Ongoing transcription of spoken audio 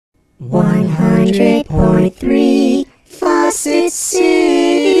100.3 Faucet City.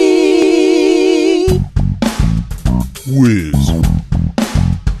 Whiz.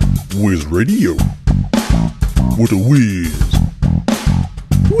 Whiz Radio. What a whiz.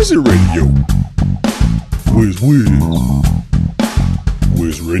 Wizard Radio. Whiz Whiz.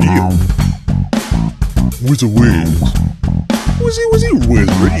 Whiz Radio. Whiz a whiz. Wizzy Wizzy Whiz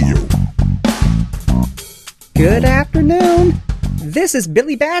Radio. Good afternoon. This is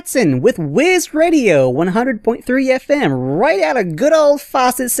Billy Batson with Whiz Radio 100.3 FM right out of good old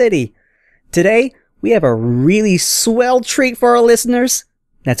Faucet City. Today, we have a really swell treat for our listeners.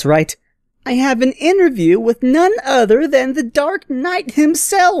 That's right. I have an interview with none other than the Dark Knight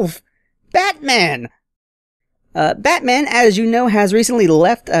himself, Batman. Batman, as you know, has recently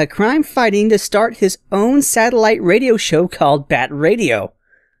left crime fighting to start his own satellite radio show called Bat Radio.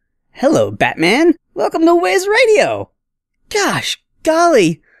 Hello, Batman. Welcome to Whiz Radio. Gosh,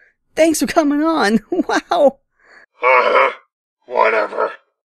 golly. Thanks for coming on. Wow. Whatever.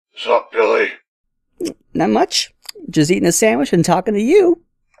 Sup, Billy? Not much. Just eating a sandwich and talking to you.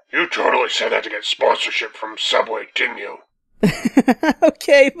 You totally said that to get sponsorship from Subway, didn't you?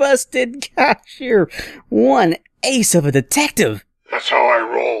 Okay, busted. Gosh, you're one ace of a detective. That's how I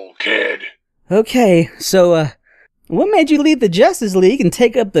roll, kid. Okay, so, what made you leave the Justice League and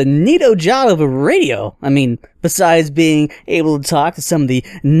take up the neato job of a radio? I mean, besides being able to talk to some of the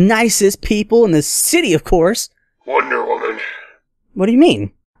nicest people in the city, of course. Wonder Woman. What do you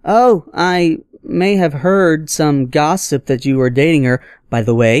mean? Oh, I may have heard some gossip that you were dating her. By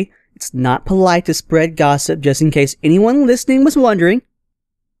the way, it's not polite to spread gossip just in case anyone listening was wondering.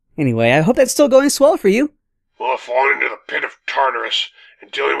 Anyway, I hope that's still going swell for you. Well, falling into the pit of Tartarus and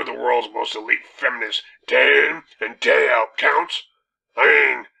dealing with the world's most elite feminists day in and day out counts. I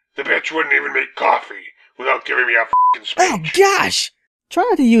mean, the bitch wouldn't even make coffee without giving me a f***ing speech. Oh, gosh! Try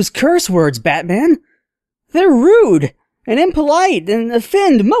not to use curse words, Batman. They're rude and impolite and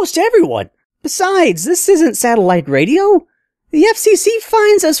offend most everyone. Besides, this isn't satellite radio. The FCC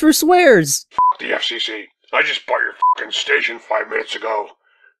fines us for swears. F*** the FCC. I just bought your f***ing station 5 minutes ago.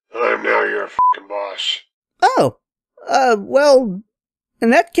 I'm now your f***ing boss. Oh, well, in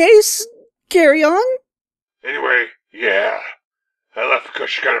that case, carry on. Anyway, yeah. I left because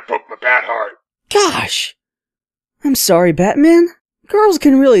she kind of broke my bat heart. Gosh. I'm sorry, Batman. Girls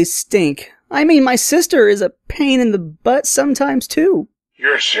can really stink. I mean, my sister is a pain in the butt sometimes, too.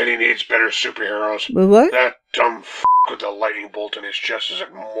 Your city needs better superheroes. What? That dumb f*** with the lightning bolt in his chest is a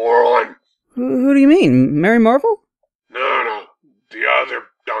moron. Who do you mean? Mary Marvel? No. The other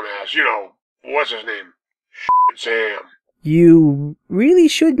dumbass. You know, what's his name? Sam. You really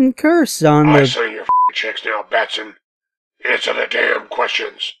shouldn't curse on I the... send your checks now, Batson. Answer the damn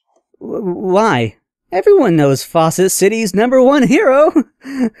questions. Why? Everyone knows Faucet City's #1 hero.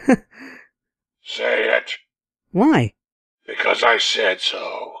 Say it. Why? Because I said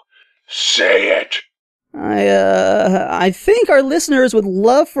so. Say it. I think our listeners would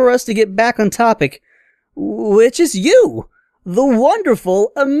love for us to get back on topic, which is you, the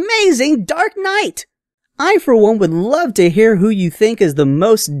wonderful, amazing Dark Knight. I, for one, would love to hear who you think is the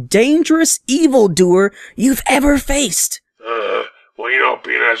most dangerous evildoer you've ever faced. Well, you know,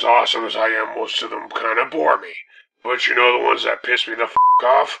 being as awesome as I am, most of them kind of bore me. But you know the ones that piss me the f***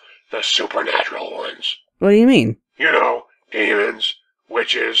 off? The supernatural ones. What do you mean? You know, demons,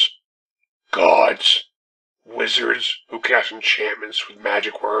 witches, gods, wizards who cast enchantments with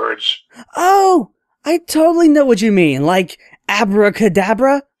magic words. Oh, I totally know what you mean, like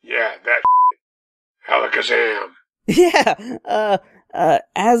abracadabra? Yeah, that Alakazam. Yeah,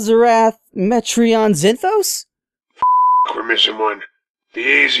 Azarath Metreon Zinthos? We're missing one. The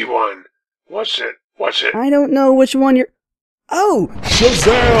easy one. What's it? I don't know which one you're... Oh!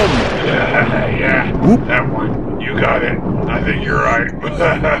 Shazam! Yeah, that one. You got it. I think you're right.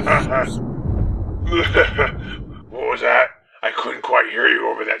 What was that? I couldn't quite hear you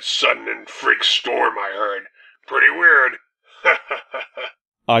over that sudden and freak storm I heard. Pretty weird.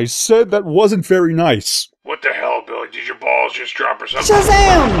 I said that wasn't very nice. What the hell, Billy? Did your balls just drop or something?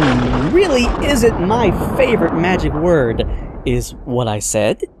 Shazam! Really isn't my favorite magic word, is what I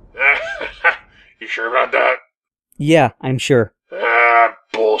said. You sure about that? Yeah, I'm sure.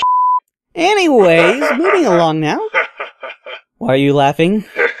 Bullshit. Anyways, moving along now. Why are you laughing?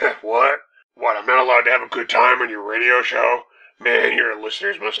 What? What, I'm not allowed to have a good time on your radio show? Man, your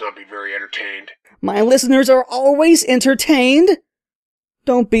listeners must not be very entertained. My listeners are always entertained.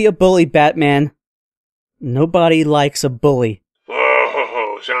 Don't be a bully, Batman. Nobody likes a bully.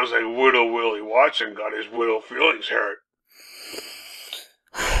 Oh, sounds like Widow Willie Watson got his widow feelings hurt.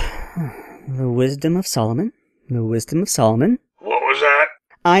 The wisdom of Solomon. The wisdom of Solomon. What was that?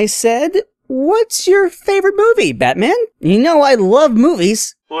 I said, What's your favorite movie, Batman? You know I love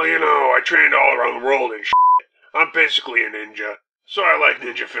movies. Well, I trained all around the world and shit. I'm basically a ninja, so I like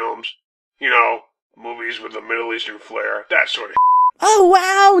ninja films. Movies with a Middle Eastern flair, that sort of Oh,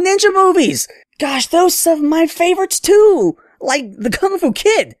 wow, ninja movies! Gosh, those are some of my favorites, too! Like The Kung Fu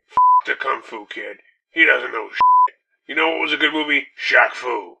Kid. the Kung Fu Kid. He doesn't know shit. You know what was a good movie? Shaq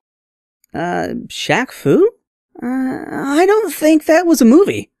Fu. Shaq Fu? I don't think that was a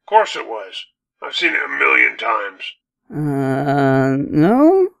movie. Of course it was. I've seen it a million times.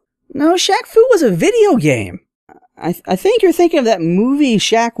 No. No, Shaq Fu was a video game. I think you're thinking of that movie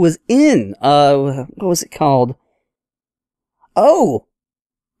Shaq was in. What was it called? Oh,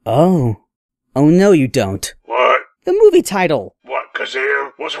 no, you don't. What? The movie title. What,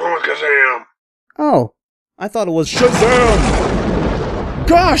 Kazam? What's wrong with Kazam? Oh, I thought it was Shazam!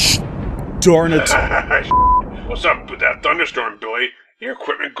 Gosh! Darn it. What's up with that thunderstorm, Billy? Your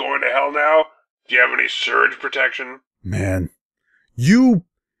equipment going to hell now? Do you have any surge protection? Man, you're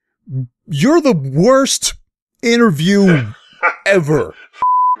the worst interview ever.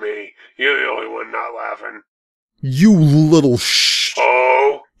 Me. You're the only one not laughing. You little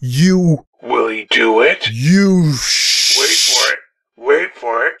Oh? You. Will he do it? You Wait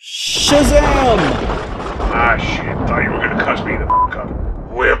for it. Shazam! Ah, shit. Thought you were gonna cuss me the f*** up.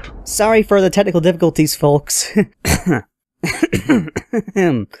 Whip. Sorry for the technical difficulties, folks. I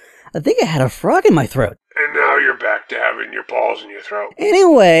think I had a frog in my throat. And now you're back to having your balls in your throat.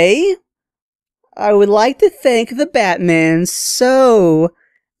 Anyway, I would like to thank the Batman so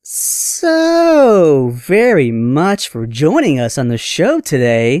very much for joining us on the show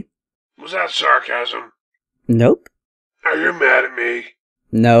today. Was that sarcasm? Nope. Are you mad at me?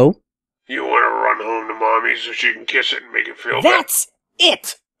 No. You want to run home to mommy so she can kiss it and make it feel That's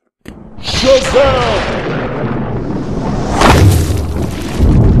it! Shazam!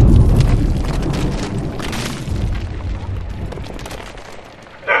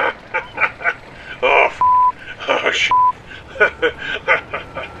 Oh, shit.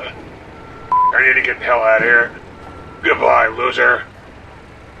 I need to get the hell out of here. Goodbye, loser.